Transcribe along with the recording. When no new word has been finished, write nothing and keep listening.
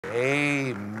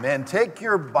Amen. Take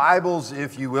your Bibles,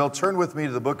 if you will. Turn with me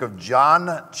to the book of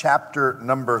John, chapter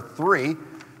number 3.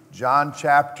 John,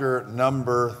 chapter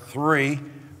number 3.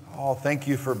 Oh, thank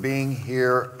you for being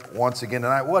here once again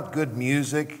tonight. What good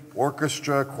music,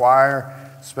 orchestra,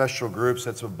 choir, special groups.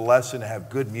 That's a blessing to have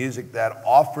good music. That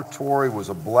offertory was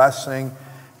a blessing.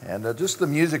 And just the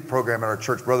music program at our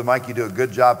church. Brother Mike, you do a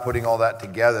good job putting all that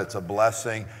together. It's a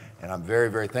blessing. And I'm very,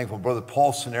 very thankful. Brother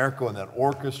Paul Sinerko and that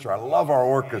orchestra. I love our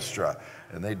orchestra.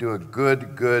 And they do a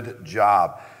good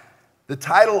job. The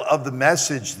title of the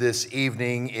message this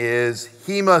evening is,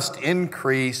 He Must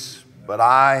Increase, But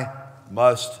I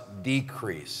Must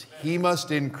Decrease. He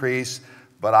must increase,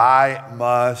 but I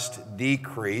must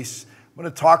decrease. I'm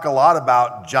going to talk a lot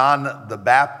about John the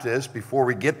Baptist. Before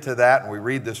we get to that and we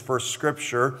read this first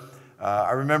scripture,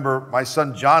 I remember my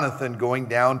son Jonathan going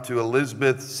down to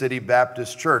Elizabeth City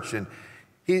Baptist Church, and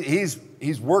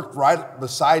he's worked right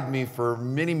beside me for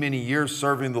many years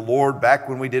serving the Lord. Back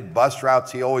when we did bus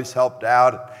routes, he always helped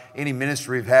out. Any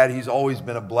ministry we've had, he's always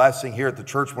been a blessing. Here at the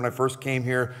church, when I first came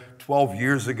here 12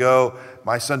 years ago,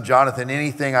 my son Jonathan,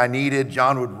 anything I needed,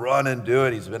 John would run and do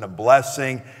it. He's been a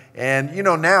blessing. And you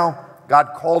know, now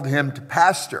God called him to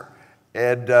pastor.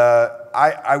 And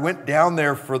I went down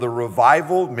there for the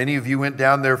revival. Many of you went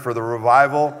down there for the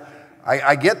revival.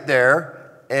 I get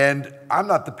there, and I'm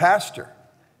not the pastor.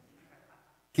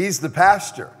 He's the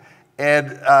pastor.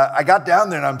 And I got down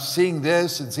there, and I'm seeing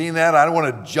this and seeing that. I don't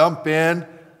want to jump in,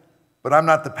 but I'm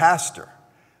not the pastor.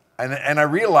 And I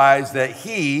realized that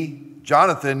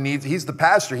Jonathan, he's the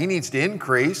pastor. He needs to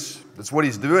increase. That's what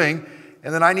he's doing.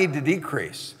 And then I need to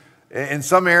decrease. In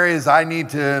some areas, I need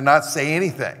to not say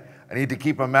anything. I need to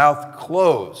keep my mouth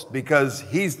closed because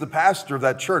he's the pastor of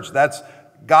that church. That's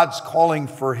God's calling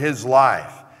for his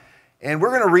life. And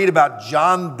we're going to read about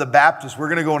John the Baptist. We're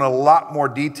going to go into a lot more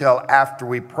detail after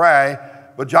we pray.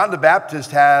 But John the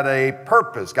Baptist had a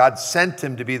purpose. God sent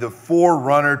him to be the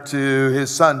forerunner to his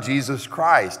son, Jesus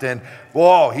Christ. And,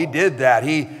 whoa, he did that.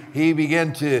 He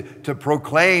began to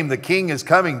proclaim the King is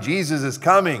coming, Jesus is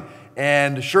coming.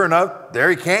 And sure enough, there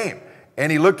he came. And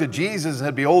he looked at Jesus and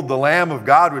said, Behold, the Lamb of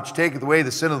God, which taketh away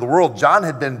the sin of the world. John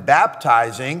had been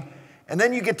baptizing. And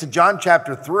then you get to John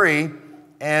chapter 3,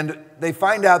 and they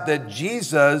find out that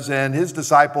Jesus and his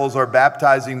disciples are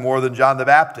baptizing more than John the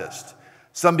Baptist.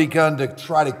 Some begun to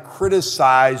try to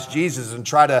criticize Jesus and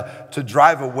try to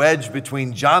drive a wedge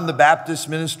between John the Baptist's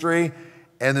ministry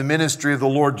and the ministry of the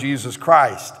Lord Jesus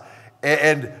Christ.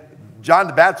 And John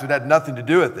the Baptist had nothing to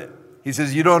do with it. He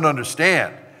says, you don't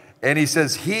understand. And he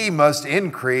says, he must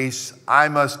increase, I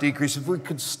must decrease. If we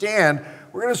could stand,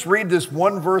 we're going to just read this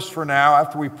one verse for now.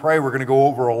 After we pray, we're going to go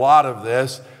over a lot of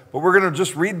this. But we're going to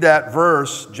just read that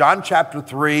verse, John chapter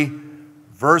 3,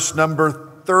 verse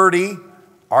number 30.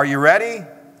 Are you ready?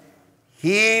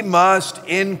 He must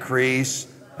increase,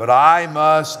 but I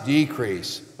must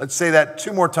decrease. Let's say that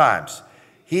two more times.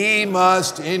 He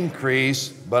must increase,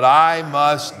 but I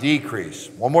must decrease.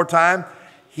 One more time.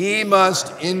 He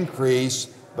must increase,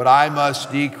 but I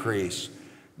must decrease.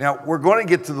 Now, we're going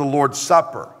to get to the Lord's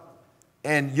Supper,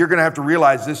 and you're going to have to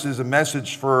realize this is a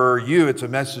message for you. It's a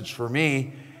message for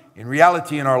me. In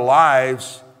reality, in our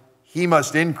lives, He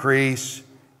must increase,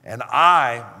 and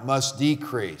I must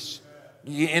decrease.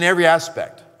 In every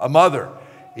aspect. A mother,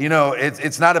 you know,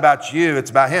 it's not about you, it's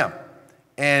about Him.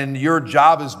 And your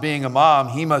job as being a mom,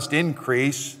 He must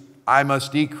increase, I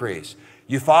must decrease.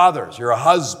 You fathers, you're a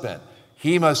husband.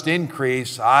 He must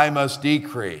increase, I must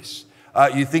decrease.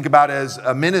 You think about it as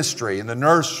a ministry in the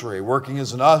nursery, working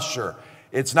as an usher.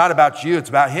 It's not about you, it's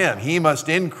about Him. He must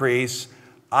increase,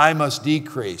 I must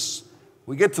decrease.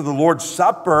 We get to the Lord's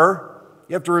Supper,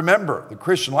 you have to remember, the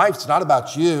Christian life, it's not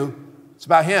about you, it's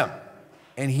about Him.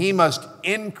 And He must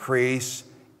increase,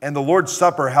 and the Lord's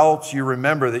Supper helps you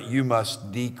remember that you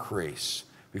must decrease.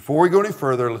 Before we go any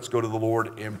further, let's go to the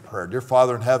Lord in prayer. Dear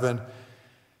Father in heaven,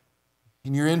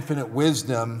 in your infinite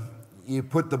wisdom, you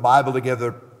put the Bible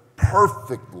together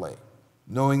perfectly,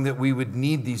 knowing that we would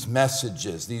need these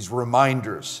messages, these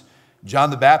reminders.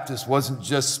 John the Baptist wasn't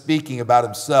just speaking about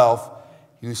himself,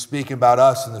 he was speaking about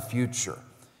us in the future,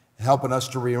 helping us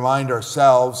to remind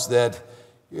ourselves that,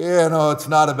 it's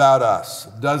not about us.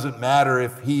 It doesn't matter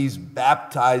if he's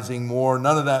baptizing more,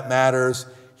 none of that matters.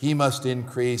 He must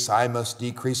increase, I must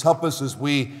decrease. Help us as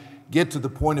we get to the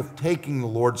point of taking the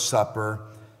Lord's Supper.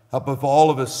 Help us all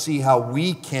of us see how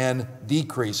we can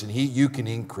decrease and you can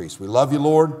increase. We love you,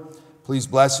 Lord. Please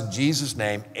bless in Jesus'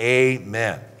 name.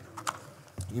 Amen.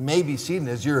 You may be seated.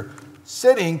 As you're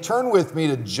sitting, turn with me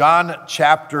to John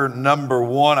chapter number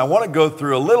 1. I want to go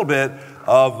through a little bit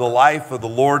of the life of the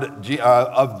Lord,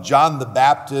 of John the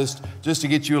Baptist, just to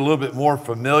get you a little bit more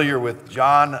familiar with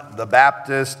John the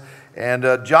Baptist.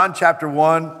 And John chapter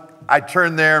 1, I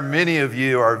turn there. Many of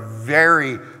you are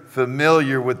very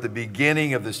familiar with the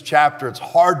beginning of this chapter. It's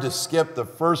hard to skip the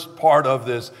first part of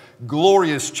this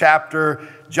glorious chapter.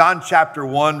 John chapter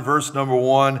 1, verse number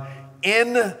 1.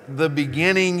 In the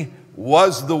beginning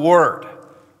was the Word,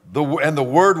 and the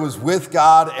Word was with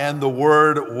God, and the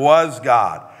Word was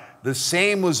God. The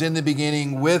same was in the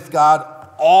beginning with God.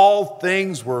 All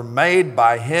things were made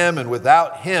by Him, and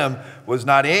without Him was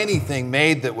not anything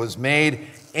made that was made.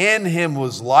 In Him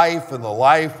was life, and the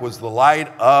life was the light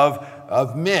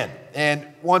of men. And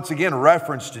once again, a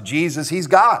reference to Jesus. He's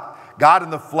God. God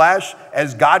in the flesh.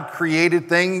 As God created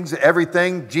things,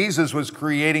 everything, Jesus was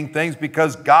creating things,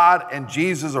 because God and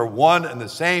Jesus are one and the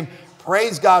same.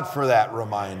 Praise God for that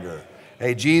reminder.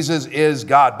 Hey, Jesus is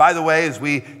God. By the way, as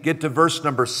we get to verse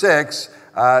number 6,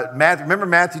 remember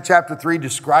Matthew chapter 3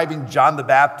 describing John the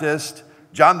Baptist?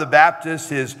 John the Baptist,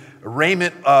 his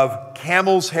raiment of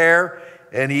camel's hair,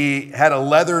 and he had a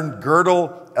leathern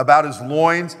girdle about his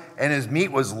loins, and his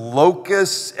meat was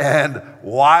locusts and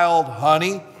wild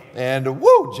honey. And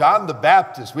woo, John the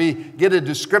Baptist. We get a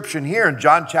description here in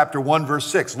John chapter 1, verse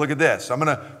 6. Look at this. I'm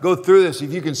going to go through this.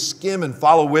 If you can skim and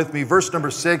follow with me. Verse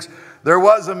number 6, there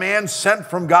was a man sent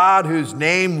from God whose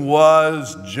name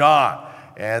was John.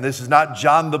 And this is not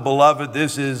John the Beloved.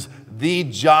 This is the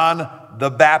John the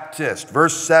Baptist.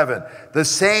 Verse 7, the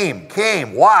same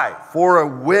came. Why? For a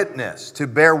witness, to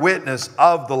bear witness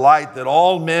of the light, that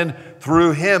all men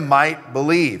through him might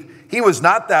believe. He was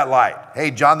not that light.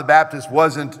 Hey, John the Baptist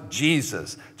wasn't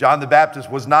Jesus. John the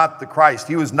Baptist was not the Christ.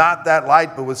 He was not that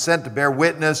light, but was sent to bear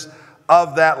witness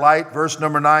of that light. Verse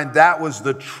number 9, that was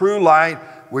the true light,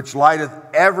 which lighteth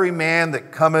every man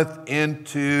that cometh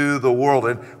into the world.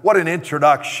 And what an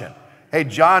introduction. Hey,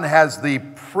 John has the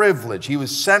privilege. He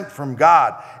was sent from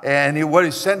God, and he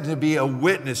was sent to be a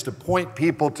witness, to point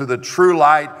people to the true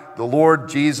light, the Lord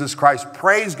Jesus Christ.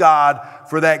 Praise God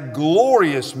for that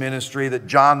glorious ministry that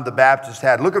John the Baptist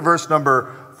had. Look at verse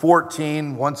number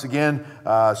 14. Once again,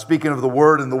 speaking of the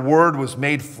Word, and the Word was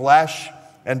made flesh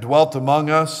and dwelt among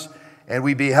us, and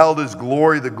we beheld His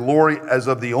glory, the glory as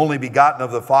of the only begotten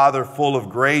of the Father, full of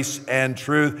grace and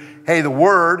truth. Hey, the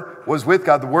Word was with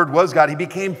God. The Word was God. He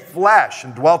became flesh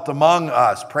and dwelt among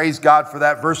us. Praise God for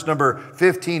that. Verse number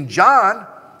 15, John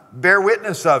bare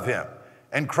witness of Him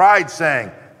and cried,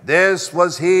 saying, this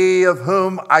was He of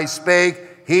whom I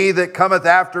spake. He that cometh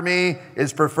after me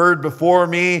is preferred before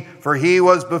me, for He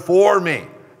was before me.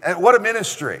 And what a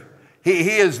ministry.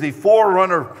 He is the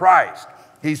forerunner of Christ.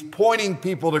 He's pointing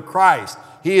people to Christ.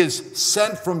 He is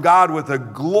sent from God with a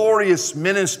glorious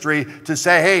ministry to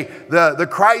say, hey, the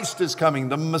Christ is coming.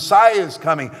 The Messiah is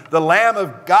coming. The Lamb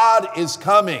of God is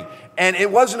coming. And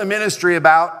it wasn't a ministry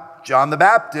about John the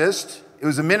Baptist. It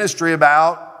was a ministry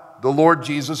about the Lord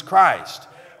Jesus Christ.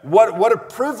 What a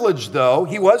privilege, though.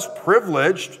 He was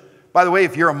privileged. By the way,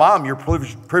 if you're a mom, you're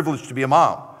privileged to be a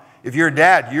mom. If you're a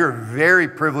dad, you're very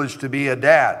privileged to be a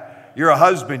dad. You're a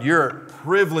husband, you're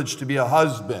privileged to be a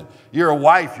husband. You're a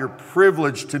wife, you're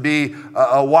privileged to be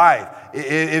a wife.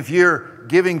 If you're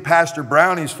giving Pastor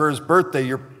brownies for his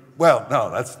birthday, well, no,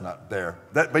 that's not there.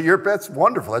 That's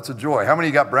wonderful, that's a joy. How many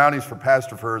of you got brownies for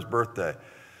Pastor for his birthday?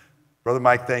 Brother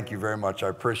Mike, thank you very much. I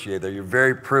appreciate that. You're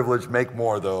very privileged. Make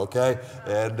more, though, okay?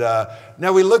 And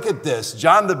now we look at this.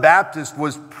 John the Baptist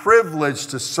was privileged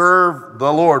to serve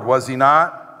the Lord, was he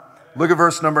not? Look at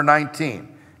verse number 19.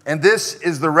 And this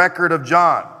is the record of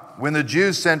John, when the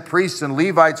Jews sent priests and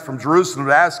Levites from Jerusalem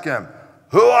to ask him,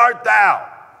 who art thou?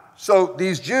 So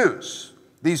these Jews,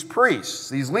 these priests,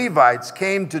 these Levites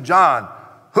came to John.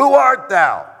 Who art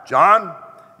thou, John?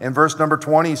 In verse number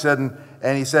 20, he said,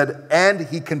 and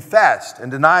he confessed and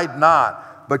denied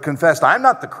not, but confessed, I'm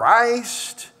not the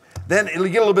Christ. Then it'll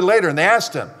get a little bit later, and they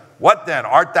asked him, what then?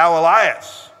 Art thou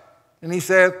Elias? And he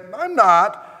said, I'm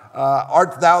not.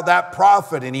 Art thou that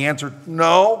prophet? And he answered,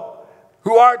 no.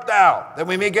 Who art thou? That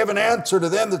we may give an answer to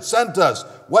them that sent us.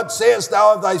 What sayest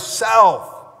thou of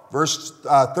thyself? Verse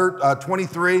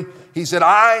 23, he said,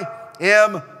 I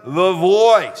am the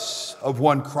voice of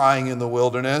one crying in the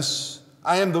wilderness.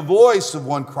 I am the voice of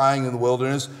one crying in the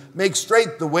wilderness. Make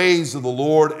straight the ways of the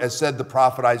Lord, as said the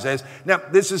prophet Isaiah. Now,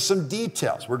 this is some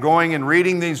details. We're going and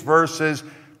reading these verses,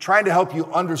 trying to help you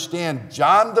understand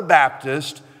John the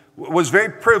Baptist was very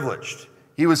privileged.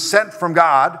 He was sent from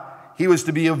God. He was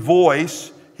to be a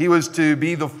voice. He was to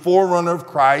be the forerunner of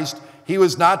Christ. He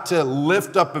was not to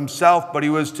lift up himself, but he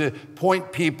was to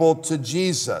point people to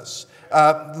Jesus.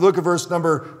 Look at verse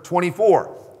number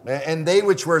 24. And they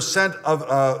which were sent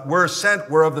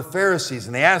were of the Pharisees.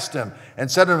 And they asked him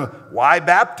and said to him, why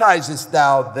baptizest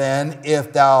thou then,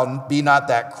 if thou be not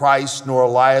that Christ, nor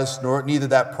Elias, nor neither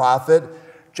that prophet?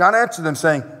 John answered them,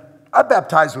 saying, I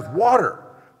baptize with water,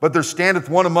 but there standeth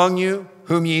one among you,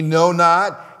 whom ye know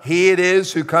not. He it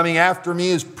is who coming after me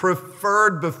is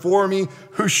preferred before me,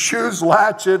 whose shoes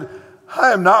latchet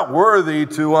I am not worthy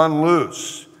to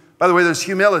unloose. By the way, there's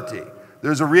humility.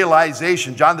 There's a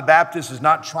realization. John the Baptist is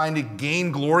not trying to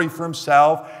gain glory for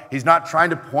himself. He's not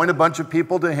trying to point a bunch of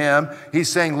people to him. He's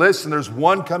saying, listen, there's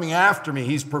one coming after me.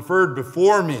 He's preferred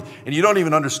before me. And you don't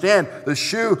even understand the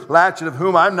shoe latchet of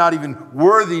whom I'm not even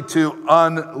worthy to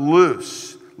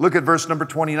unloose. Look at verse number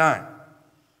 29.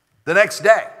 The next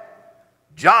day,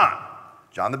 John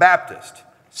the Baptist,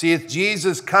 seeth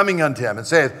Jesus coming unto him and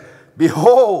saith,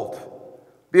 behold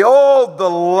the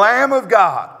Lamb of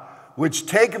God, which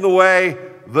taketh away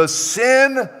the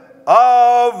sin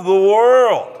of the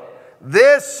world.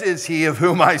 This is he of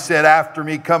whom I said, after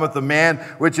me cometh a man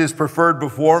which is preferred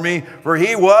before me, for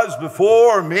he was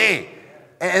before me.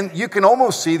 And you can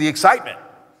almost see the excitement.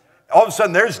 All of a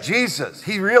sudden, there's Jesus.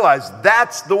 He realized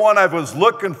that's the one I was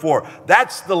looking for.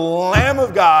 That's the Lamb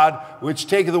of God, which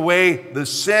taketh away the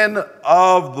sin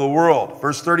of the world.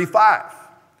 Verse 35.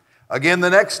 Again, the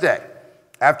next day,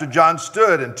 after John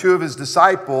stood and two of his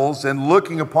disciples, and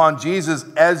looking upon Jesus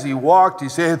as he walked, he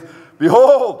saith,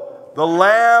 behold, the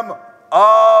Lamb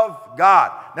of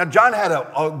God. Now, John had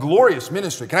a glorious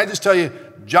ministry. Can I just tell you,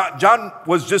 John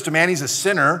was just a man. He's a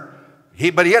sinner,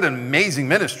 but he had an amazing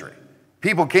ministry.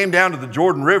 People came down to the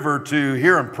Jordan River to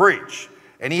hear him preach,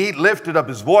 and he lifted up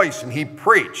his voice and he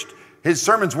preached. His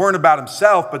sermons weren't about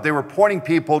himself, but they were pointing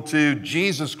people to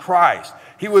Jesus Christ.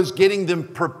 He was getting them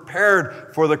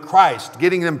prepared for the Christ,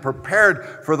 getting them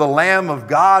prepared for the Lamb of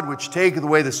God, which taketh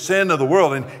away the sin of the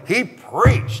world. And he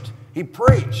preached. He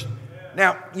preached.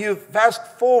 Now, you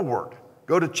fast forward.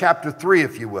 Go to chapter 3,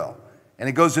 if you will. And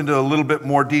it goes into a little bit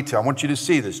more detail. I want you to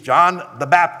see this. John the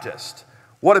Baptist.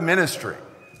 What a ministry.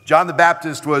 John the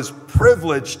Baptist was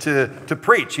privileged to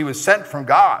preach. He was sent from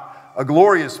God. A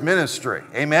glorious ministry.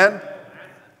 Amen?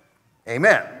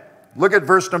 Amen. Look at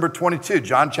verse number 22,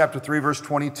 John chapter 3, verse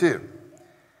 22.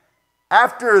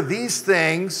 After these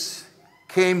things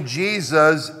came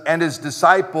Jesus and his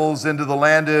disciples into the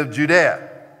land of Judaea,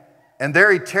 and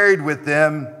there he tarried with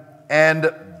them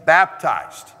and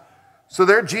baptized. So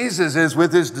there Jesus is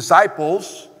with his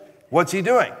disciples. What's he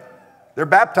doing? They're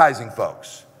baptizing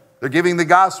folks. They're giving the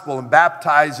gospel and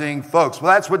baptizing folks.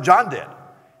 Well, that's what John did.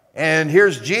 And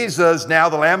here's Jesus now,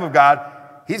 the Lamb of God.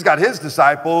 He's got his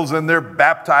disciples and they're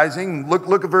baptizing.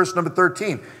 Look at verse number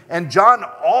 13. And John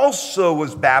also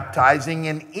was baptizing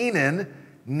in AEnon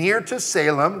near to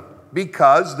Salim,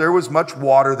 because there was much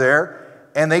water there,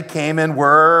 and they came and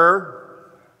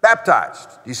were baptized.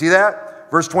 Do you see that?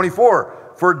 Verse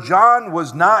 24. For John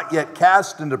was not yet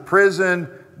cast into prison.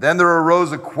 Then there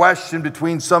arose a question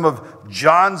between some of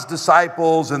John's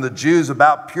disciples and the Jews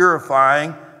about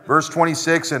purifying. Verse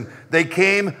 26, and they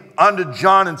came unto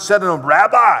John and said unto him,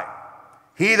 Rabbi,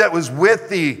 he that was with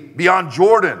thee beyond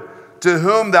Jordan, to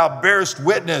whom thou bearest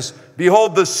witness,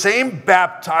 behold, the same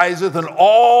baptizeth, and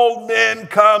all men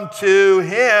come to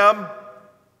him.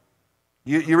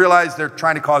 You realize they're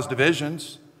trying to cause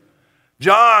divisions.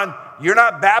 John, you're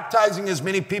not baptizing as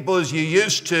many people as you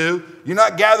used to. You're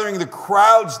not gathering the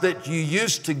crowds that you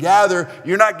used to gather.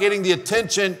 You're not getting the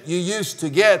attention you used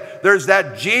to get. There's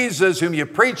that Jesus whom you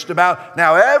preached about.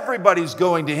 Now everybody's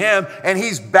going to him, and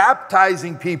he's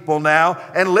baptizing people now.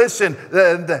 And listen,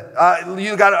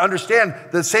 you got to understand,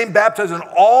 the same baptism,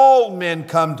 all men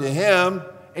come to him.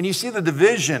 And you see the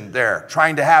division there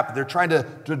trying to happen. They're trying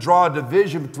to draw a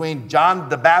division between John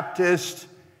the Baptist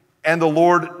and the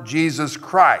Lord Jesus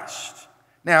Christ.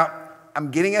 Now,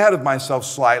 I'm getting ahead of myself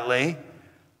slightly,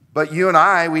 but you and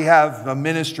I, we have a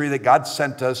ministry that God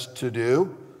sent us to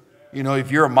do. You know, if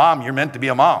you're a mom, you're meant to be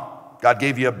a mom. God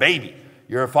gave you a baby.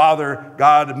 You're a father.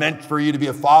 God meant for you to be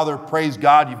a father. Praise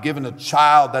God. You've given a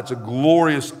child. That's a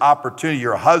glorious opportunity.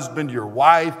 You're a husband, your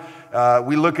wife.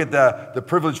 We look at the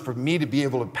privilege for me to be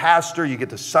able to pastor. You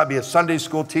get to be a Sunday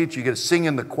school teacher. You get to sing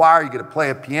in the choir. You get to play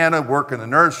a piano, work in the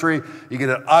nursery. You get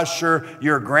an usher.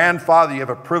 You're a grandfather. You have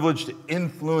a privilege to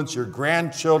influence your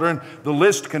grandchildren. The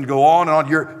list can go on and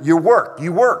on. You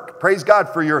work. Praise God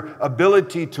for your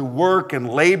ability to work and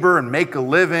labor and make a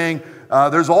living.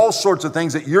 There's all sorts of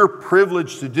things that you're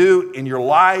privileged to do in your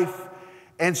life.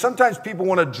 And sometimes people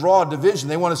want to draw a division.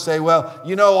 They want to say, well,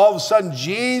 you know, all of a sudden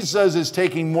Jesus is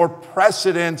taking more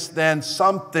precedence than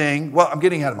something. Well, I'm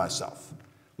getting ahead of myself.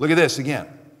 Look at this again.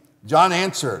 John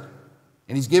answered,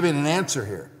 and he's giving an answer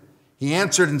here. He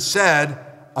answered and said,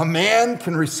 a man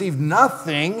can receive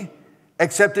nothing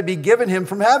except to be given him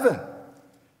from heaven.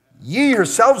 Ye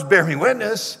yourselves bear me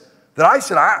witness that I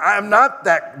said, I'm not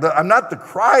the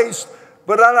Christ,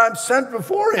 but that I'm sent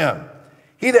before him.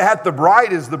 He that hath the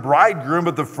bride is the bridegroom,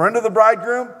 but the friend of the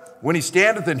bridegroom, when he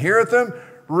standeth and heareth him,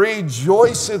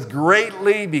 rejoiceth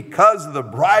greatly because of the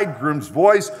bridegroom's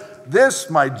voice. This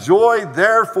my joy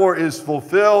therefore is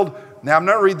fulfilled. Now, I'm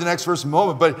not going to read the next verse in a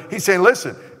moment, but he's saying,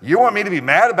 listen, you want me to be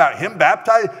mad about him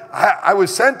baptized? I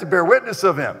was sent to bear witness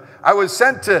of him. I was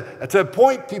sent to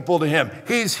point people to him.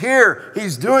 He's here.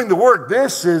 He's doing the work.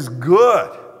 This is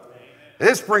good.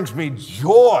 This brings me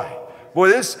joy. Boy,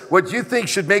 this, what you think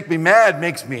should make me mad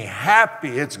makes me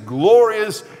happy. It's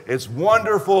glorious. It's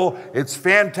wonderful. It's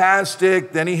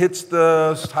fantastic. Then he hits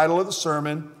the title of the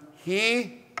sermon.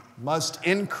 He must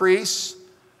increase,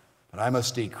 but I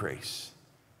must decrease.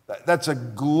 That's a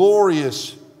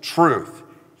glorious truth.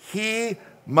 He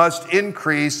must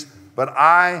increase, but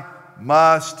I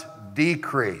must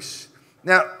decrease.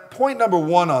 Now, point number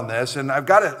one on this, and I've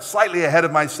got it slightly ahead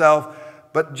of myself,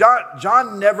 but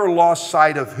John never lost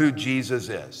sight of who Jesus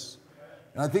is.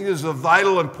 And I think this is a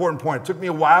vital, important point. It took me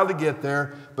a while to get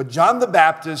there, but John the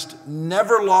Baptist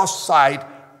never lost sight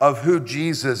of who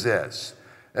Jesus is.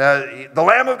 The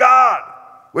Lamb of God,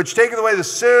 which taketh away the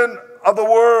sin of the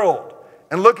world.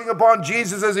 And looking upon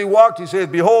Jesus as he walked, he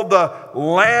said, behold the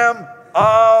Lamb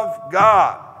of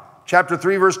God. Chapter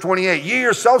 3, verse 28. Ye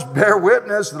yourselves bear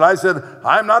witness that I said,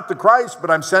 I am not the Christ, but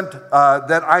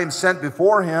that I am sent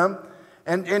before him.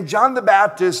 And John the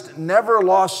Baptist never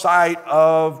lost sight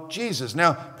of Jesus.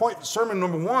 Now, sermon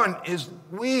number one is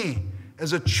we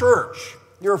as a church,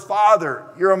 you're a father,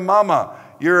 you're a mama,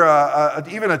 you're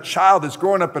even a child that's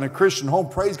growing up in a Christian home,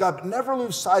 praise God, but never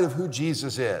lose sight of who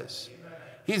Jesus is.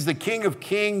 He's the King of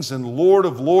kings and Lord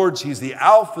of lords. He's the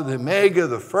Alpha, the Omega,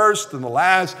 the first and the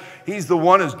last. He's the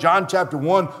one, as John chapter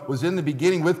 1 was in the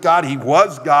beginning with God. He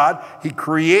was God. He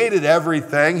created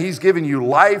everything. He's given you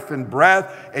life and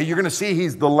breath. And you're going to see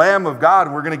he's the Lamb of God.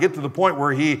 And we're going to get to the point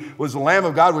where he was the Lamb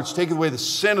of God, which taketh away the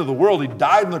sin of the world. He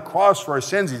died on the cross for our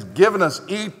sins. He's given us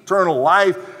eternal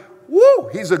life. Woo!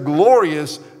 He's a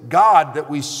glorious God that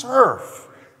we serve.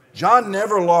 John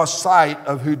never lost sight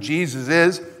of who Jesus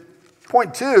is.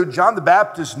 Point two, John the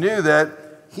Baptist knew that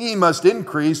he must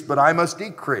increase, but I must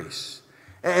decrease.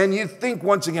 And you think,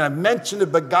 once again, I mentioned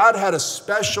it, but God had a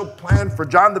special plan for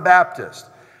John the Baptist.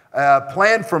 A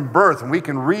plan from birth, and we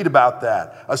can read about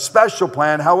that. A special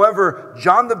plan. However,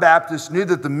 John the Baptist knew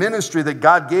that the ministry that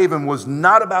God gave him was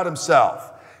not about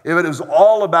himself. It was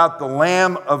all about the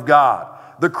Lamb of God,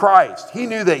 the Christ. He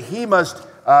knew that he,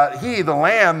 the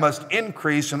Lamb, must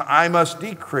increase and I must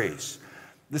decrease.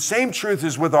 The same truth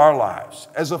is with our lives.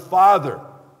 As a father,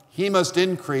 he must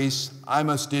increase, I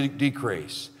must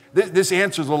decrease. This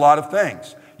answers a lot of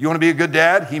things. You want to be a good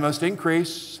dad? He must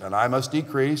increase, and I must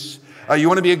decrease. You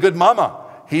want to be a good mama?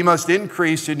 He must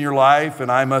increase in your life,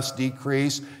 and I must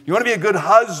decrease. You want to be a good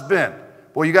husband?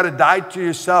 Well, you got to die to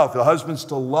yourself. The husband's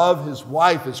to love his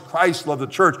wife as Christ loved the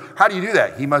church. How do you do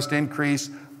that? He must increase,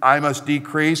 I must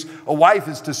decrease. A wife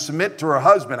is to submit to her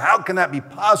husband. How can that be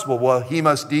possible? Well, he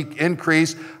must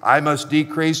increase, I must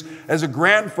decrease. As a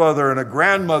grandfather and a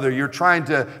grandmother, you're trying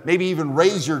to maybe even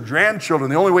raise your grandchildren.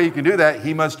 The only way you can do that,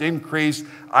 he must increase,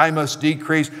 I must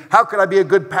decrease. How can I be a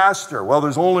good pastor? Well,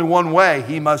 there's only one way.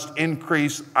 He must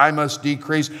increase, I must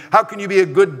decrease. How can you be a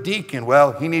good deacon?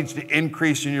 Well, he needs to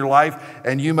increase in your life,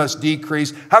 and you must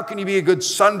decrease. How can you be a good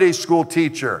Sunday school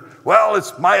teacher? Well,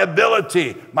 it's my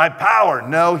ability, my power.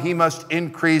 No, he must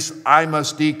increase, I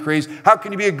must decrease. How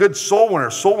can you be a good soul winner?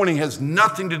 Soul winning has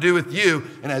nothing to do with you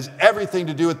and has everything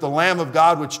to do with the Lamb of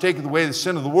God, which taketh away the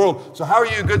sin of the world. So how are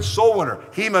you a good soul winner?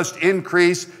 He must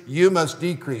increase, you must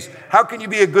decrease. How can you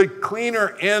be a good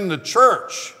cleaner in the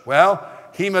church? Well,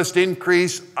 he must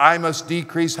increase, I must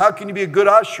decrease. How can you be a good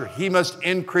usher? He must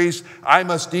increase, I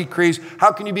must decrease.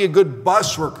 How can you be a good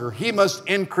bus worker? He must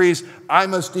increase, I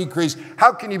must decrease.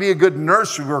 How can you be a good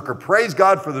nursery worker? Praise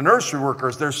God for the nursery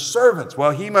workers. They're servants.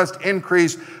 Well, he must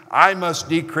increase, I must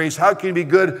decrease. How can you be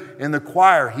good in the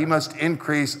choir? He must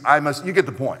increase, I must. You get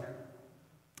the point.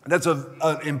 That's an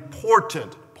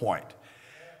important point.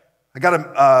 I got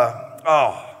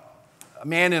a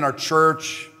man in our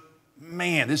church.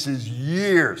 Man, this is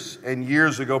years and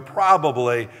years ago,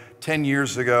 probably 10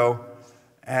 years ago.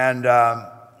 And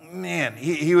man,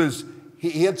 he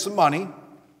had some money,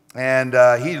 and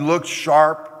he looked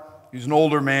sharp. He was an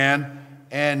older man.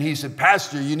 And he said,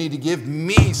 Pastor, you need to give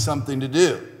me something to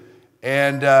do.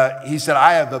 And he said,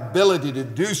 I have the ability to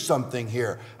do something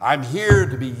here. I'm here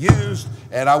to be used,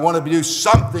 and I want to do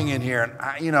something in here.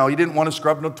 And, he didn't want to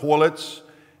scrub no toilets.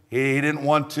 He didn't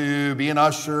want to be an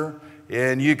usher.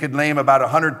 And you could name about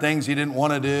 100 things he didn't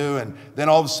want to do. And then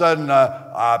all of a sudden,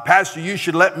 Pastor, you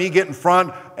should let me get in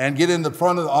front and get in the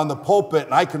front on the pulpit,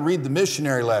 and I can read the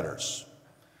missionary letters.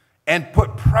 And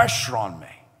put pressure on me,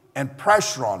 and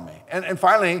pressure on me. And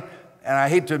finally, and I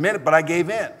hate to admit it, but I gave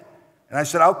in. And I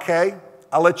said, okay,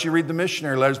 I'll let you read the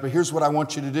missionary letters, but here's what I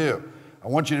want you to do. I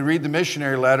want you to read the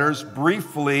missionary letters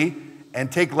briefly and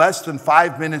take less than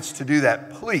 5 minutes to do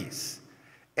that, please.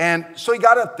 And so he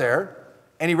got up there,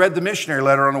 and he read the missionary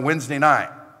letter on a Wednesday night.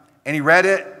 And he read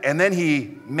it, and then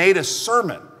he made a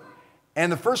sermon.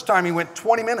 And the first time he went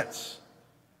 20 minutes.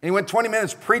 And he went 20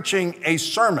 minutes preaching a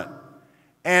sermon.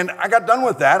 And I got done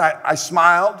with that. I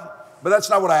smiled, but that's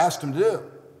not what I asked him to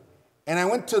do. And I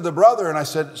went to the brother and I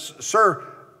said, sir,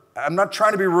 I'm not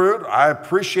trying to be rude. I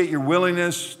appreciate your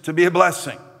willingness to be a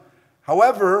blessing.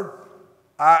 However,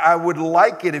 I would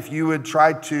like it if you would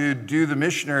try to do the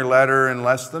missionary letter in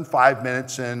less than 5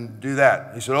 minutes and do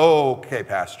that. He said, oh, okay,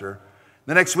 Pastor.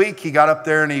 The next week, he got up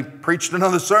there and he preached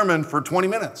another sermon for 20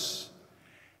 minutes.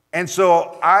 And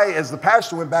so I, as the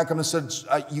pastor, went back and said,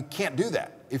 you can't do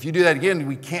that. If you do that again,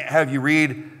 we can't have you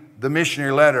read the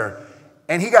missionary letter.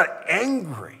 And he got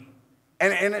angry.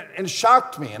 And it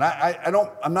shocked me. And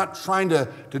I'm not trying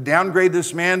to downgrade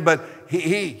this man, but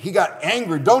he got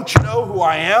angry. Don't you know who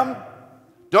I am?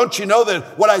 Don't you know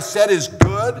that what I said is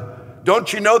good?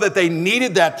 Don't you know that they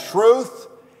needed that truth?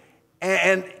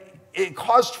 And it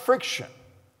caused friction.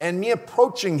 And me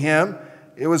approaching him,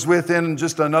 it was within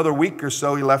just another week or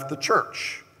so, he left the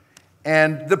church.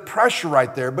 And the pressure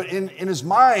right there. But in his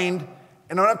mind,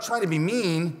 and I'm not trying to be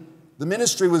mean, the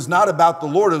ministry was not about the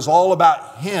Lord. It was all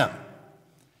about him.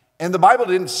 And the Bible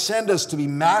didn't send us to be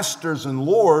masters and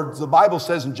lords. The Bible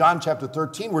says in John chapter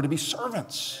 13, we're to be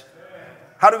servants.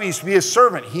 How do we be a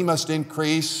servant? He must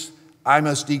increase, I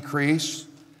must decrease.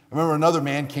 I remember another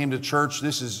man came to church.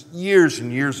 This is years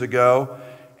and years ago.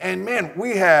 And man,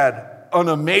 we had an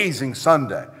amazing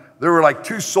Sunday. There were like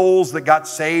 2 souls that got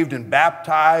saved and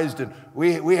baptized. And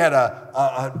we had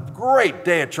a great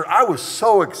day at church. I was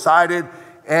so excited.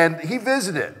 And he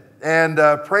visited. And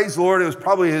praise the Lord, it was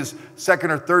probably his 2nd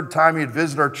or 3rd time he had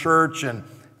visited our church, and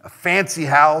a fancy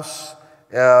house.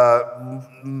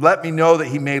 Let me know that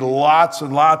he made lots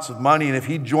and lots of money, and if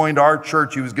he joined our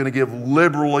church, he was going to give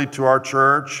liberally to our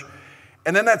church.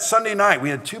 And then that Sunday night, we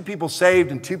had 2 people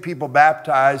saved and 2 people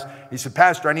baptized. He said,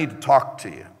 Pastor, I need to talk to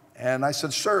you. And I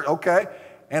said, sure, okay.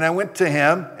 And I went to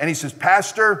him, and he says,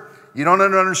 Pastor, you don't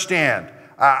understand.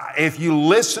 If you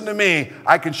listen to me,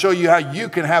 I can show you how you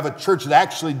can have a church that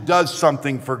actually does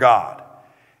something for God.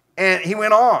 And he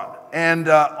went on and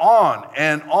on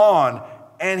and on.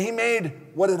 And he made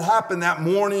what had happened that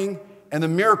morning and the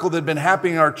miracle that had been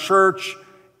happening in our church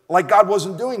like God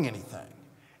wasn't doing anything.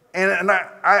 And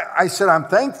I said, I'm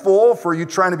thankful for you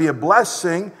trying to be a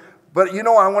blessing, but you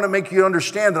know, I want to make you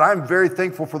understand that I'm very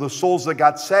thankful for the souls that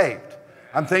got saved.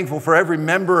 I'm thankful for every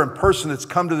member and person that's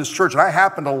come to this church. And I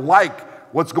happen to like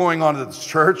what's going on at this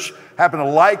church, happen to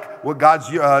like what God's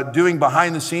doing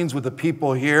behind the scenes with the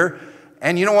people here.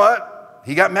 And you know what?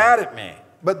 He got mad at me.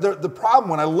 But the problem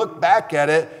when I look back at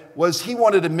it was he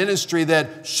wanted a ministry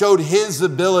that showed his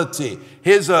ability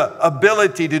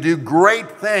to do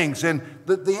great things. And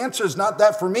the answer is not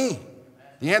that for me.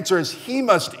 The answer is he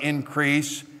must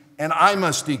increase and I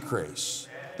must decrease.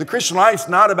 The Christian life's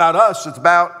not about us, it's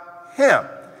about him.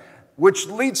 Which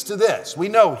leads to this. We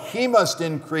know he must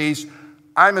increase,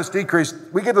 I must decrease.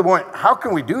 We get to the point, how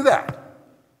can we do that?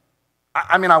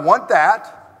 I mean, I want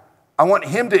that. I want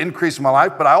him to increase in my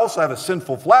life, but I also have a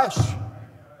sinful flesh.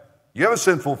 You have a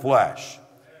sinful flesh.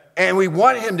 And we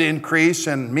want him to increase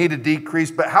and me to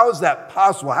decrease, but how is that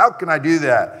possible? How can I do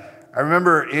that? I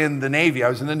remember in the Navy, I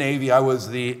was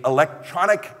the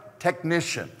electronic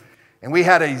technician. And we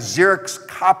had a Xerox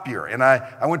copier. And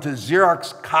I went to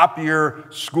Xerox copier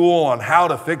school on how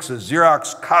to fix a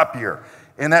Xerox copier.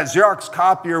 And that Xerox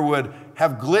copier would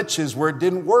have glitches where it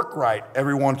didn't work right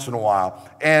every once in a while.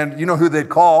 And you know who they'd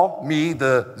call? Me,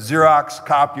 the Xerox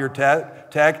copier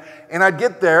tech. And I'd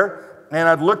get there and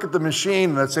I'd look at the machine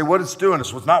and I'd say, what it's doing?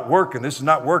 This was not working. This is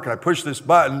not working. I push this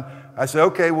button. I say,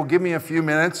 okay, well, give me a few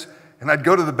minutes. And I'd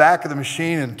go to the back of the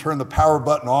machine and turn the power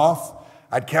button off.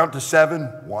 I'd count to 7.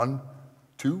 1,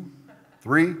 2,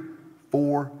 3,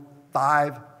 4,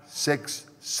 5, 6,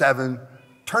 7.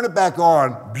 Turn it back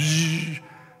on.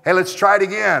 Hey, let's try it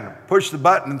again. Push the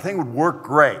button and the thing would work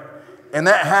great. And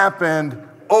that happened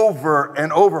over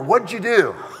and over. What'd you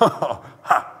do?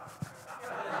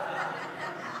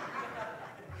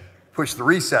 Push the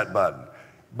reset button.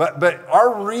 But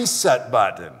our reset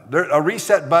button,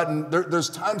 there's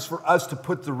times for us to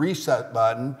put the reset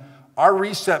button. our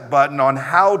reset button on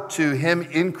how to Him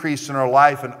increase in our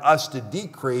life and us to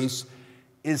decrease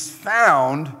is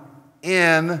found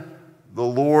in the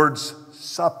Lord's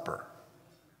Supper.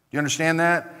 You understand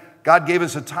that? God gave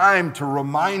us a time to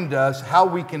remind us how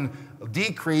we can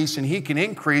decrease and He can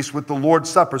increase with the Lord's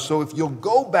Supper. So if you'll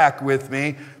go back with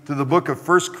me to the book of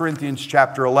 1 Corinthians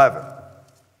chapter 11.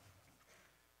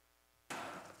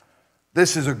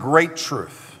 This is a great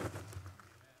truth.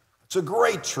 It's a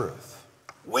great truth.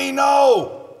 We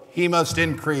know He must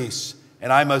increase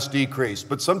and I must decrease.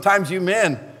 But sometimes you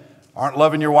men aren't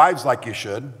loving your wives like you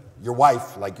should. Your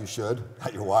wife like you should,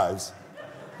 not your wives.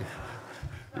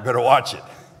 You better watch it.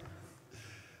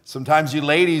 Sometimes you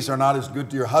ladies are not as good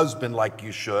to your husband like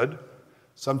you should.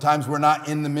 Sometimes we're not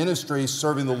in the ministry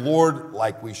serving the Lord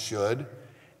like we should.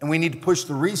 And we need to push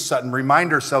the reset and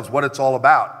remind ourselves what it's all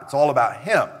about. It's all about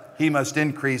Him. He must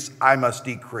increase, I must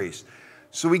decrease.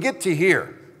 So we get to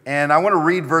here, and I want to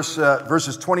read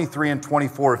verses 23 and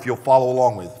 24 if you'll follow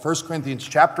along with. 1 Corinthians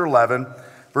chapter 11,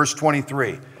 verse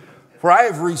 23. For I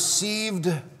have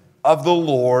received of the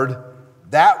Lord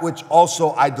that which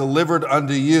also I delivered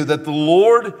unto you, that the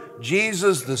Lord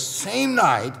Jesus, the same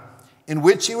night in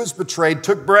which He was betrayed,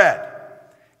 took bread.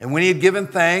 And when He had given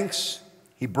thanks,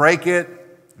 He brake it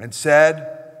and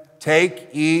said, Take,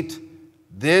 eat,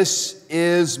 this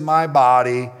is my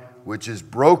body, which is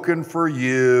broken for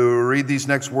you. Read these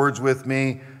next words with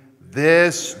me.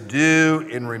 This do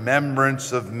in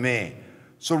remembrance of me.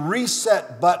 So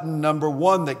reset button number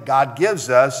one that God gives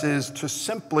us is to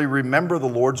simply remember the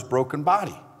Lord's broken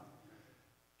body.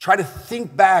 Try to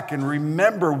think back and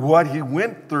remember what He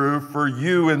went through for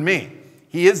you and me.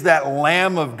 He is that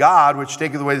Lamb of God, which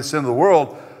taketh away the sin of the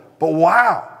world. But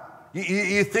wow,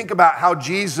 you think about how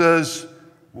Jesus,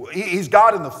 He's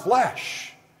God in the flesh.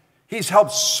 He's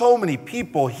helped so many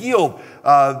people, healed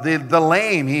the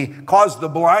lame. He caused the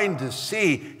blind to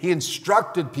see. He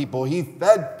instructed people. He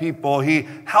fed people. He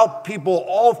helped people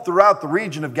all throughout the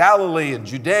region of Galilee and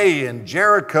Judaea and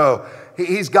Jericho.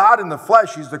 He's God in the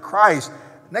flesh. He's the Christ.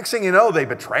 Next thing you know, they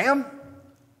betray Him.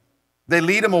 They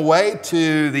lead Him away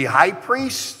to the high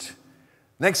priest.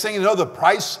 Next thing you know, the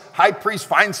high priest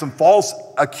finds some false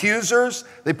accusers.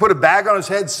 They put a bag on His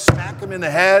head, smack Him in the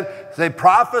head. They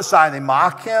prophesy, they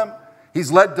mock Him. He's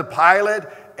led to Pilate,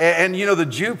 and you know, the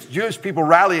Jewish people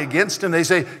rally against Him. They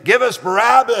say, give us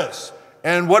Barabbas.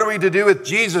 And what are we to do with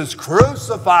Jesus?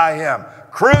 Crucify Him.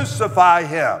 Crucify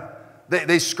Him.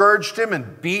 They scourged Him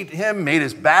and beat Him, made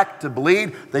His back to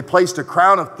bleed. They placed a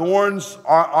crown of thorns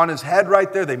on His head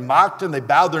right there. They mocked Him. They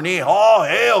bowed their knee. Oh,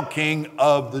 hail, King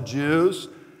of the Jews.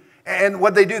 And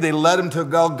what they do, they led Him to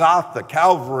Golgotha,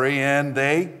 Calvary, and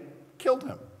they killed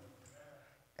Him.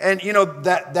 And you know,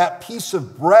 that piece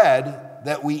of bread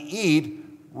that we eat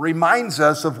reminds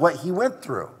us of what He went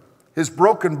through, His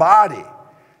broken body.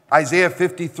 Isaiah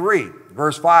 53,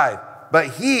 verse 5.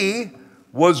 But He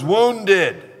was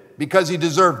wounded because He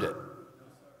deserved it.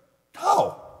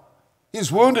 No.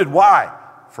 He's wounded. Why?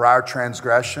 For our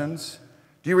transgressions.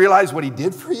 Do you realize what He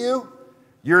did for you?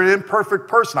 You're an imperfect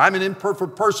person. I'm an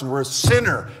imperfect person. We're a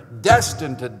sinner,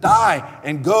 destined to die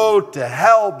and go to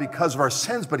hell because of our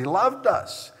sins, but He loved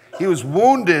us. He was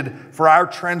wounded for our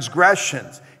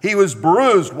transgressions. He was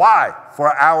bruised. Why?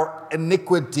 For our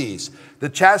iniquities. The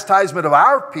chastisement of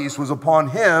our peace was upon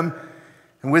Him,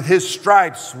 and with His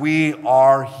stripes we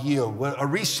are healed. A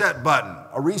reset button.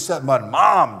 A reset button.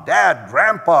 Mom, dad,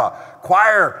 grandpa,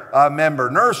 choir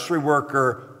member, nursery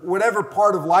worker, whatever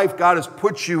part of life God has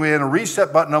put you in, a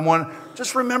reset button on one.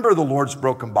 Just remember the Lord's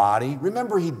broken body.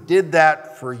 Remember He did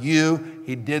that for you.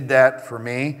 He did that for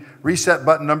me. Reset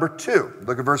button number 2.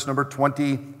 Look at verse number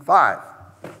 25.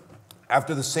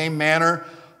 After the same manner,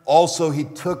 also He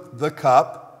took the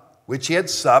cup, which He had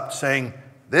supped, saying,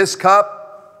 This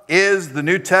cup is the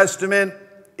New Testament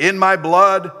in my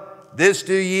blood. This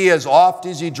do ye as oft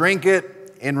as ye drink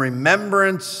it in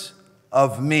remembrance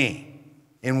of me.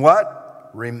 In what?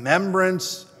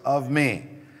 Remembrance of me.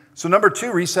 So number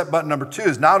 2, reset button number 2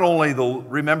 is not only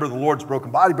remember the Lord's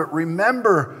broken body, but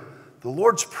remember the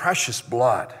Lord's precious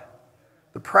blood.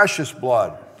 The precious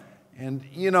blood. And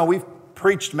you know, we've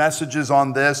preached messages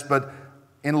on this, but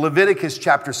in Leviticus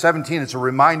chapter 17, it's a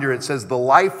reminder. It says the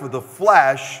life of the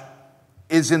flesh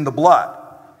is in the blood.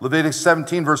 Leviticus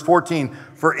 17, verse 14,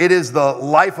 for it is the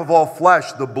life of all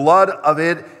flesh. The blood of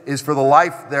it is for the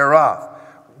life thereof.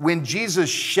 When Jesus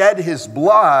shed His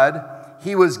blood,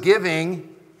 He was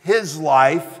giving His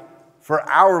life for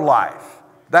our life.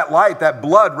 That life, that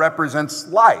blood represents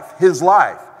life, His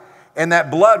life. And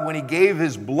that blood, when He gave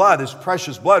His blood, His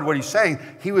precious blood, what He's saying,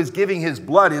 He was giving His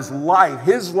blood, His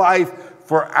life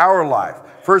for our life.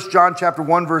 1 John chapter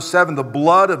 1, verse 7, the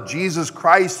blood of Jesus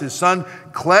Christ, his son,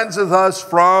 cleanseth us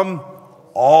from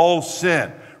all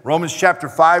sin. Romans chapter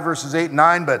 5, verses 8 and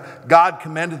 9, but God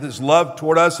commendeth his love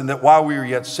toward us, and that while we were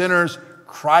yet sinners,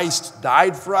 Christ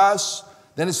died for us.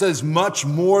 Then it says, much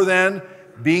more than,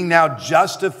 being now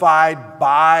justified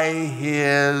by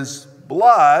his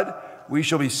blood, we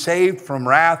shall be saved from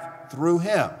wrath through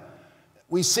him.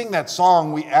 We sing that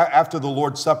song after the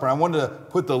Lord's Supper. I wanted to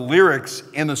put the lyrics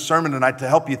in the sermon tonight to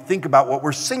help you think about what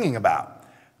we're singing about.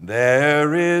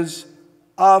 There is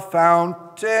a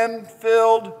fountain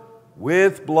filled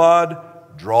with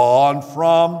blood drawn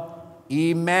from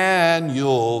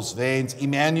Emmanuel's veins.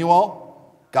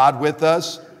 Emmanuel, God with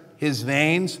us, his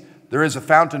veins. There is a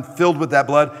fountain filled with that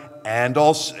blood, and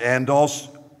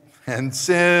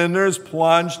sinners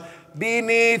plunged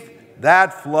beneath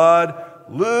that flood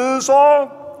lose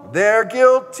all their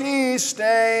guilty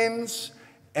stains.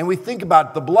 And we think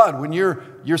about the blood. When you're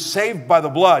saved by the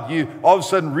blood, you all of a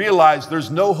sudden realize there's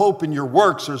no hope in your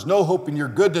works. There's no hope in your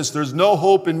goodness. There's no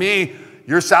hope in me.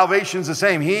 Your salvation's the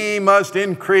same. He must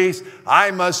increase.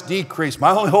 I must decrease.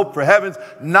 My only hope for heaven's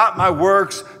not my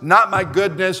works, not my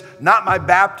goodness, not my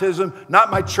baptism,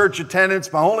 not my church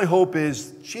attendance. My only hope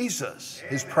is Jesus,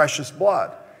 his precious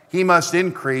blood. He must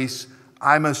increase.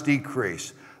 I must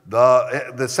decrease.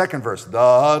 The second verse,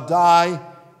 the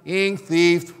dying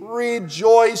thief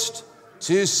rejoiced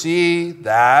to see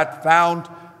that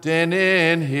fountain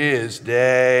in his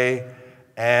day.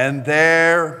 And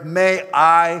there may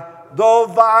I, though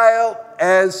vile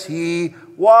as he,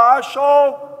 wash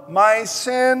all my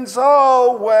sins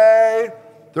away.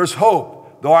 There's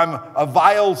hope. Though I'm a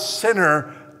vile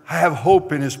sinner, I have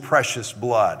hope in his precious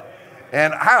blood.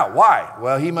 And how? Why?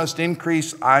 Well, he must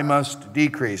increase, I must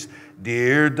decrease.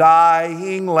 Dear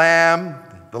dying lamb,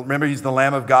 remember he's the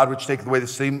Lamb of God which taketh away the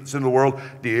sin of the world.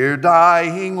 Dear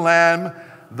dying lamb,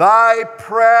 thy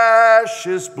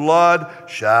precious blood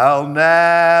shall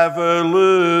never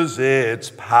lose its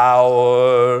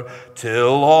power,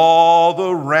 till all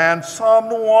the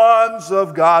ransomed ones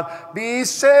of God be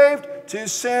saved to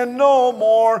sin no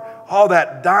more. Oh,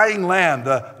 that dying lamb,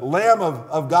 the Lamb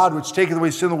of God which taketh away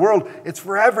sin of the world, it's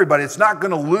for everybody. It's not going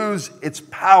to lose its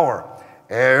power.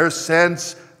 Ere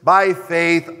since by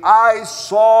faith I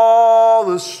saw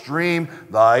the stream,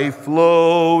 thy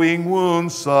flowing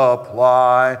wounds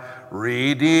supply.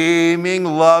 Redeeming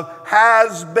love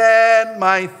has been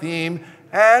my theme,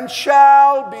 and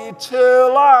shall be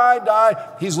till I die.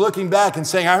 He's looking back and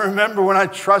saying, I remember when I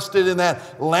trusted in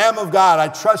that Lamb of God. I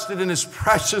trusted in his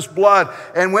precious blood.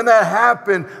 And when that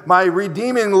happened, my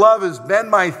redeeming love has been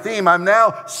my theme. I'm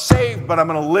now saved, but I'm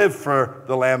going to live for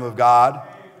the Lamb of God.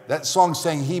 That song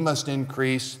saying, he must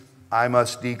increase, I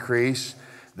must decrease.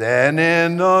 Then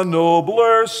in a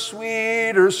nobler,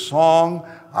 sweeter song,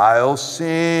 I'll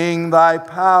sing thy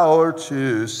power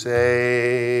to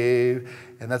save.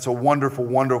 And that's a wonderful,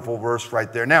 wonderful verse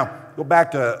right there. Now, go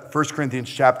back to 1 Corinthians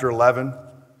chapter 11.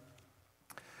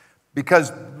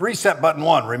 Because reset button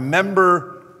 1,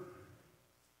 remember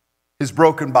his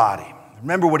broken body.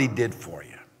 Remember what he did for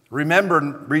you. Remember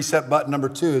reset button number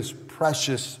 2, his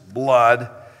precious blood.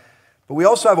 But we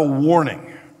also have a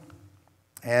warning.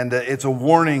 And it's a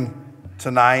warning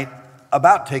tonight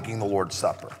about taking the Lord's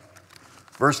Supper.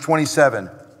 Verse 27,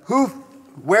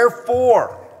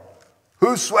 wherefore,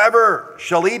 whosoever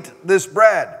shall eat this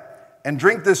bread and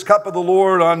drink this cup of the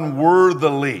Lord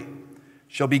unworthily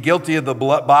shall be guilty of the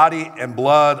body and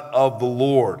blood of the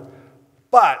Lord.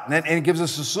 But, and it gives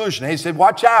us a solution. He said,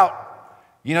 watch out.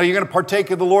 You know, you're going to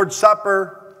partake of the Lord's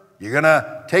Supper. You're going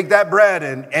to take that bread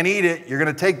and eat it. You're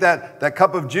going to take that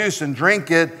cup of juice and drink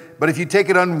it. But if you take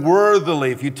it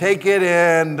unworthily, if you take it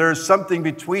and there's something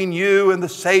between you and the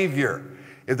Savior,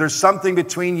 if there's something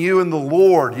between you and the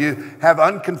Lord, you have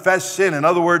unconfessed sin. In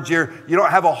other words, you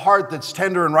don't have a heart that's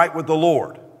tender and right with the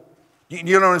Lord.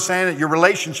 You know what I'm saying? Your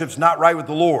relationship's not right with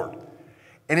the Lord.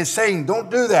 And it's saying, don't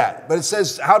do that. But it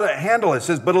says how to handle it. It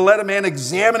says, but let a man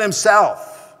examine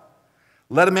himself.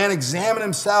 Let a man examine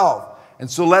himself. And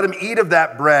so let him eat of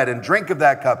that bread and drink of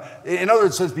that cup. In other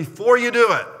words, it says, before you do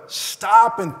it,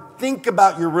 stop and think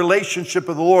about your relationship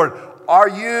with the Lord. Are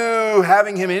you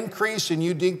having him increase and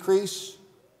you decrease?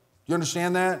 You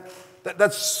understand that?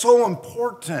 That's so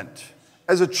important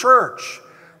as a church.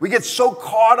 We get so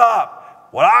caught up.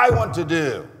 What I want to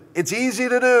do. It's easy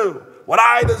to do. What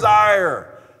I desire.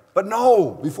 But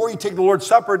no, before you take the Lord's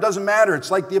Supper, it doesn't matter. It's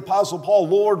like the Apostle Paul,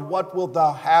 Lord, what wilt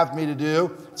thou have me to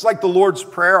do? It's like the Lord's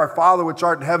Prayer, our Father which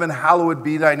art in heaven, hallowed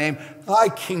be thy name. Thy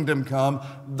kingdom come,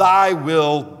 thy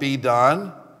will be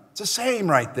done. It's the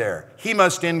same right there. He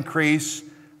must increase,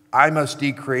 I must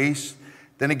decrease.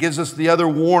 Then it gives us the other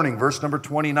warning, verse number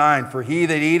 29. For he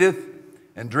that eateth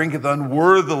and drinketh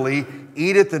unworthily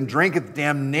eateth and drinketh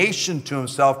damnation to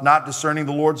himself, not discerning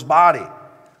the Lord's body.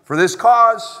 For this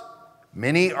cause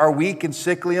many are weak and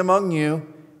sickly among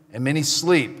you, and many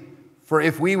sleep. For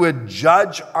if we would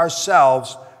judge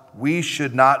ourselves, we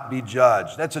should not be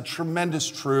judged. That's a tremendous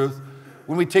truth.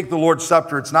 When we take the Lord's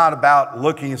Supper, it's not about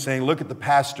looking and saying, look at the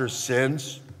pastor's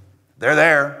sins. They're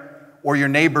there. Or your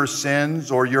neighbor's sins,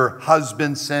 or your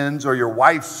husband's sins, or your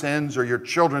wife's sins, or your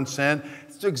children's sin.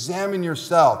 It's to examine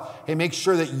yourself. Hey, make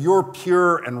sure that you're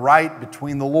pure and right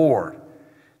between the Lord.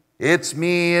 It's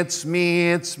me,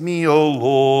 O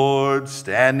Lord,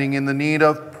 standing in the need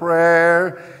of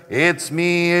prayer. It's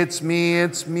me,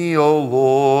 O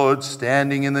Lord,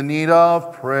 standing in the need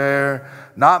of prayer.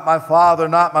 Not my father,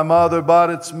 not my mother,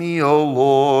 but it's me, O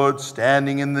Lord,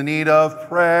 standing in the need of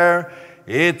prayer.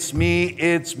 It's me,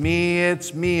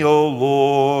 O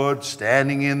Lord,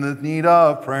 standing in the need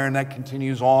of prayer. And that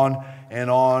continues on and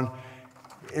on.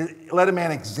 Let a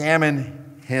man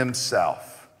examine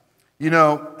himself. You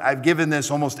know, I've given this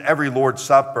almost every Lord's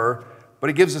Supper, but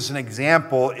it gives us an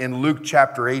example in Luke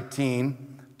chapter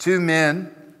 18. 2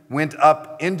 men went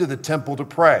up into the temple to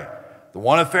pray. The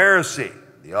one a Pharisee,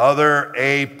 the other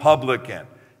a publican.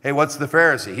 Hey, what's the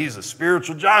Pharisee? He's a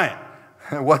spiritual giant.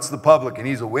 What's the publican?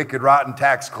 He's a wicked, rotten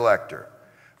tax collector.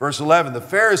 Verse 11, the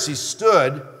Pharisee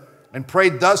stood and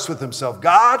prayed thus with himself,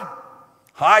 God,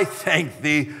 I thank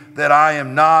thee that I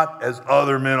am not as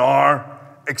other men are,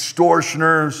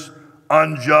 extortioners,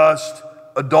 unjust,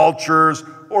 adulterers,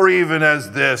 or even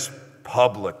as this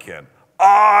publican.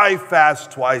 I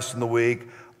fast twice in the week.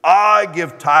 I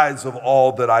give tithes of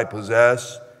all that I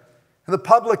possess. And the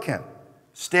publican,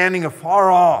 standing afar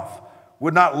off,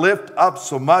 would not lift up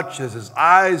so much as his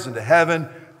eyes into heaven,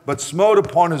 but smote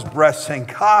upon his breast, saying,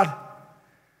 God,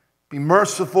 be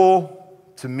merciful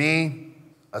to me,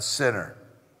 a sinner.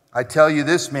 I tell you,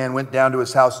 this man went down to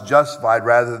his house justified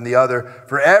rather than the other.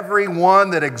 For every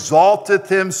one that exalteth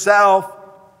himself,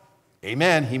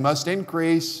 amen, he must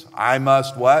increase. I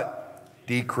must what?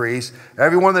 Decrease.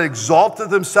 Everyone that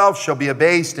exalteth himself shall be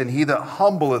abased, and he that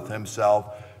humbleth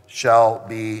himself shall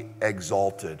be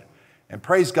exalted. And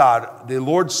praise God, the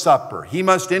Lord's Supper, he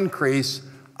must increase,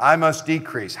 I must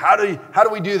decrease. How do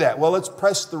we do that? Well, let's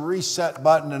press the reset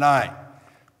button tonight.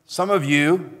 Some of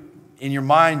you, in your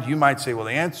mind, you might say, well,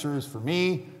 the answer is for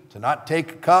me to not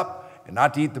take a cup and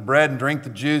not to eat the bread and drink the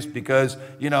juice because,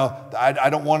 you know, I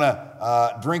don't want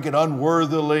to drink it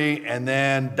unworthily and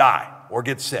then die or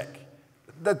get sick.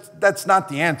 That's not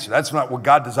the answer. That's not what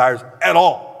God desires at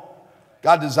all.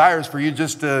 God desires for you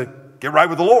just to get right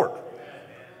with the Lord.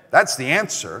 That's the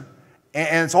answer,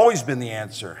 and it's always been the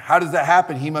answer. How does that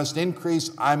happen? He must increase,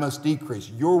 I must decrease.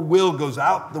 Your will goes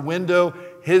out the window,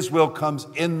 his will comes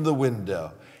in the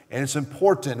window. And it's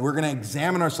important. We're going to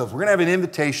examine ourselves. We're going to have an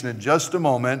invitation in just a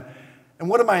moment. And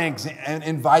what am I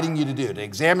inviting you to do? To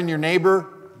examine your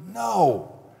neighbor?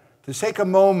 No. To take a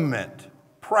moment,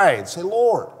 pray, and say,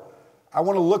 Lord, I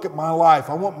want to look at my life.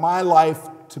 I want my life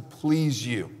to please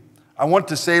you. I want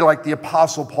to say like the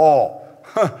Apostle Paul,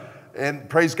 and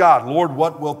praise God, Lord,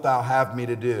 what wilt thou have me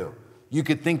to do? You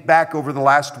could think back over the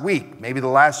last week, maybe the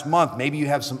last month. Maybe you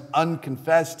have some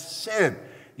unconfessed sin.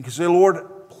 You can say,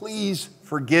 Lord, please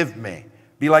forgive me.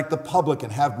 Be like the publican,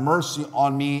 have mercy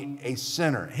on me, a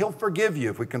sinner. He'll forgive you.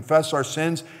 If we confess our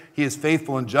sins, he is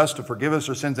faithful and just to forgive us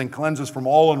our sins and cleanse us from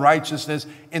all unrighteousness.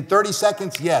 In 30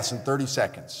 seconds? Yes, in 30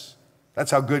 seconds.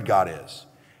 That's how good God is.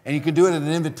 And you can do it at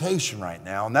an invitation right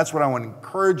now. And that's what I want to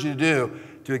encourage you to do,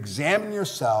 to examine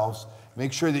yourselves,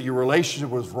 make sure that your relationship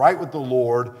was right with the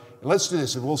Lord. And let's do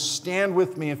this. And we'll stand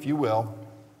with me, if you will.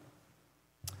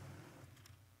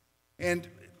 And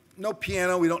no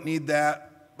piano, we don't need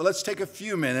that. But let's take a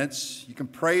few minutes. You can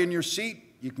pray in your seat.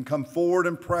 You can come forward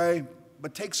and pray.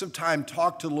 But take some time,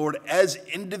 talk to the Lord as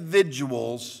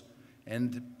individuals.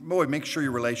 And boy, make sure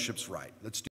your relationship's right. Let's do